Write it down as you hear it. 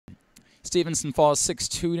Stevenson falls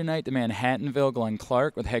 6-2 tonight to Manhattanville. Glenn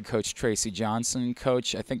Clark with head coach Tracy Johnson.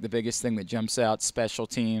 Coach, I think the biggest thing that jumps out, special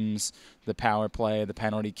teams, the power play, the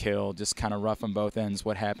penalty kill, just kind of rough on both ends.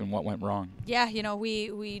 What happened? What went wrong? Yeah, you know,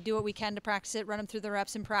 we do what we can to practice it, run them through the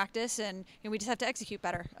reps in practice, and we just have to execute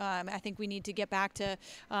better. I think we need to get back to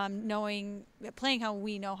playing how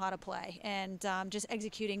we know how to play, and just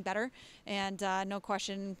executing better. And no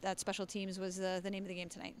question that special teams was the name of the game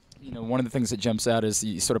tonight. You know, one of the things that jumps out is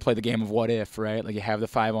you sort of play the game of what if, right? Like you have the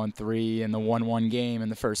 5-on-3 and the 1-1 game in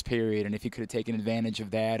the first period, and if you could have taken advantage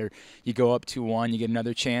of that, or you go up 2-1, you get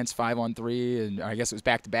another chance, 5-on-3, and I guess it was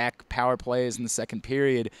back-to-back power plays in the second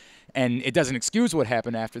period. And it doesn't excuse what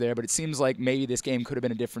happened after there, but it seems like maybe this game could have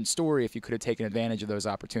been a different story if you could have taken advantage of those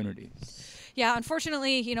opportunities. Yeah,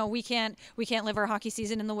 unfortunately, you know, we can't live our hockey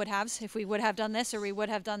season in the would-haves. If we would have done this or we would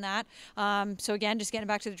have done that. So again, just getting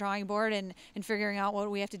back to the drawing board and figuring out what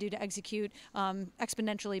we have to do to execute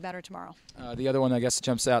exponentially better tomorrow. The other one, I guess,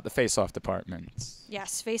 jumps out, the face-off department.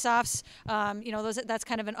 Yes, face-offs. You know, that's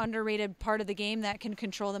kind of an underrated part of the game that can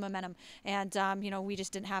control the momentum. And you know, we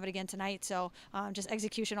just didn't have it again tonight. So just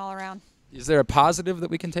execution all around. Is there a positive that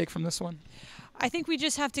we can take from this one? I think we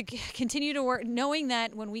just have to continue to work, knowing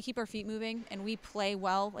that when we keep our feet moving and we play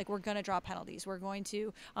well, like we're going to draw penalties. We're going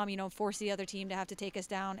to, you know, force the other team to have to take us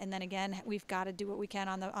down. And then again, we've got to do what we can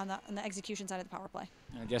on the execution side of the power play.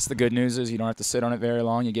 I guess the good news is you don't have to sit on it very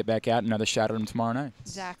long. You get back out, another shot at them tomorrow night.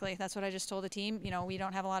 Exactly. That's what I just told the team. You know, we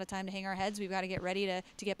don't have a lot of time to hang our heads. We've got to get ready to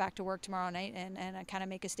get back to work tomorrow night and kind of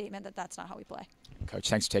make a statement that that's not how we play. Coach,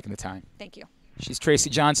 thanks for taking the time. Thank you. She's Tracy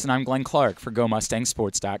Johnson. I'm Glenn Clark for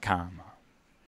GoMustangSports.com.